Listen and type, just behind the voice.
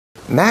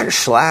Matt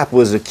Schlapp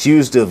was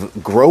accused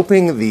of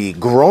groping the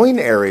groin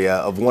area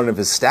of one of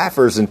his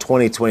staffers in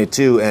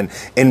 2022 and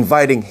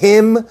inviting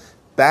him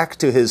back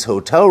to his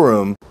hotel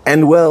room.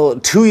 And well,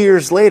 2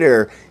 years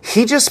later,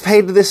 he just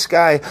paid this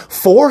guy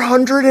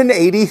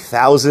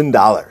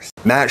 $480,000.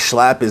 Matt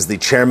Schlapp is the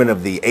chairman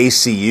of the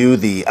ACU,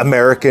 the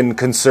American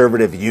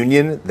Conservative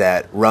Union,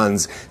 that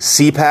runs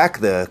CPAC,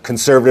 the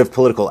Conservative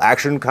Political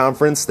Action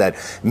Conference that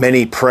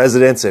many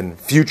presidents and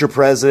future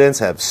presidents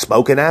have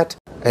spoken at.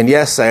 And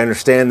yes, I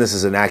understand this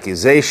is an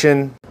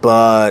accusation,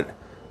 but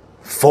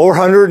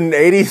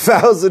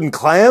 480,000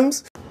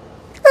 clams?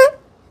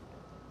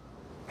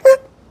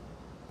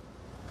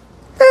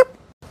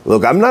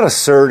 Look, I'm not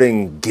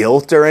asserting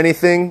guilt or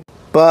anything,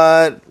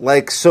 but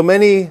like so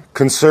many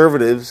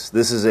conservatives,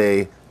 this is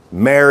a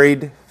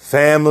married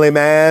family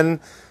man,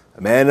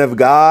 a man of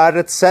God,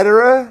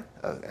 etc.,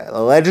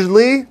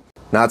 allegedly.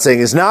 Not saying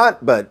he's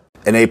not, but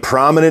in a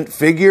prominent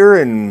figure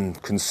in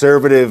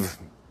conservative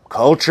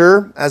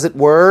culture, as it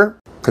were,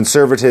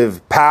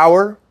 conservative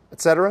power,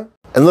 etc.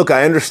 And look,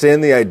 I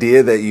understand the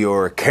idea that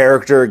your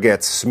character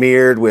gets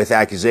smeared with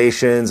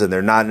accusations and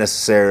they're not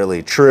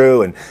necessarily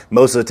true, and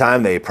most of the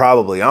time they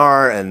probably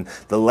aren't, and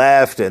the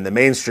left and the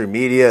mainstream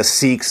media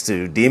seeks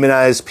to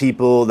demonize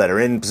people that are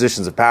in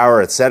positions of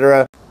power,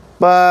 etc.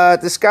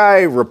 But this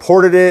guy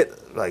reported it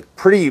like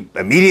pretty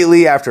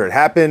immediately after it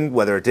happened,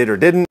 whether it did or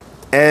didn't,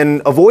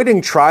 and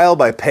avoiding trial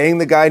by paying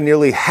the guy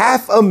nearly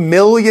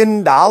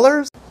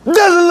 $500,000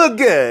 doesn't look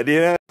good, you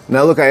know?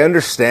 Now look, I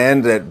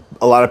understand that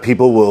a lot of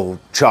people will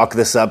chalk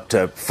this up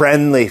to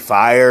friendly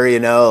fire,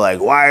 you know, like,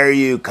 why are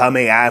you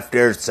coming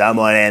after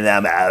someone in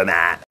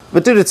the...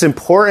 But dude, it's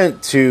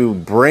important to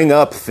bring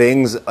up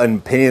things and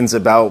opinions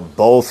about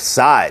both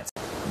sides.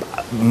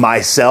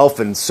 Myself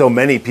and so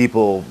many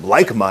people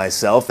like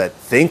myself that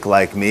think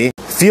like me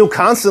feel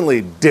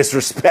constantly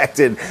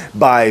disrespected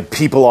by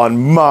people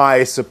on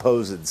my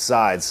supposed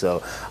side,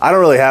 so I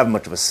don't really have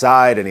much of a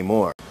side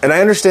anymore. And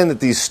I understand that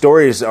these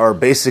stories are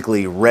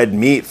basically red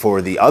meat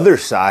for the other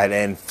side,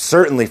 and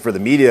certainly for the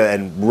media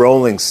and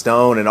Rolling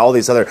Stone and all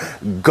these other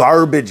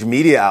garbage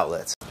media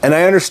outlets. And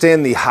I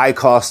understand the high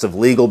cost of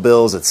legal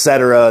bills,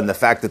 etc., and the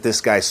fact that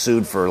this guy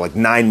sued for like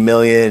 $9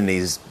 million and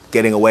he's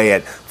getting away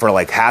for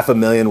like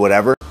 $500,000,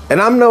 whatever. And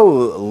I'm no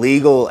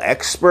legal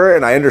expert,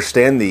 and I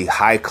understand the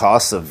high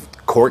costs of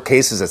court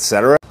cases,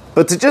 etc.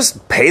 But to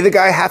just pay the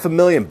guy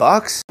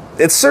 $500,000,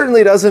 it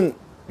certainly doesn't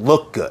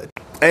look good.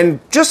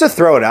 And just to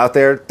throw it out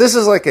there, this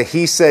is like a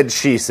he said,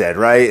 she said,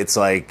 right? It's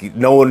like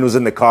no one was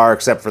in the car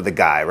except for the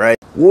guy, right?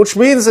 Which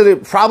means that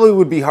it probably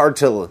would be hard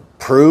to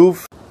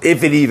prove,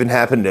 if it even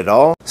happened at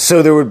all.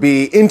 So there would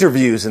be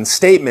interviews and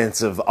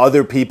statements of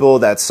other people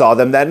that saw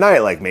them that night,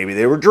 like maybe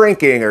they were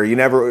drinking or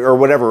or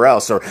whatever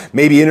else, or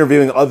maybe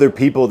interviewing other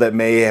people that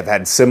may have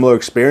had similar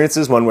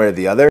experiences one way or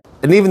the other.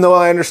 And even though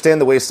I understand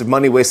the waste of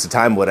money, waste of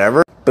time,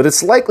 whatever, but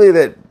it's likely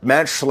that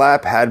Matt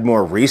Schlapp had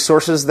more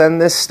resources than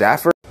this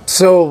staffer.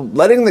 So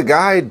letting the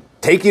guy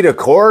take you to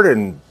court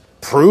and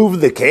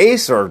prove the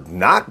case or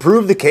not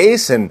prove the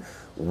case, and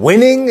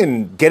winning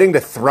and getting to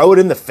throw it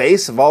in the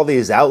face of all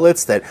these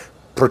outlets that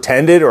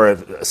pretended or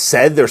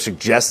said or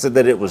suggested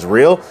that it was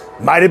real,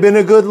 might have been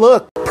a good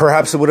look.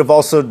 Perhaps it would have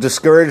also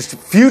discouraged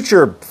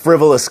future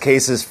frivolous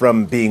cases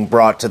from being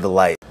brought to the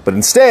light. But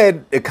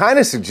instead, it kind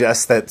of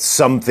suggests that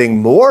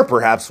something more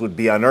perhaps would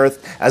be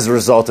unearthed as a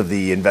result of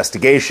the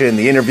investigation,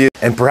 the interview,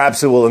 and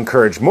perhaps it will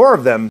encourage more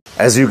of them,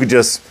 as you could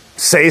just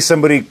say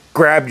somebody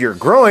grabbed your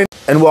groin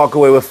and walk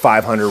away with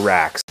 500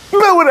 racks.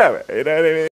 But whatever, you know what I mean?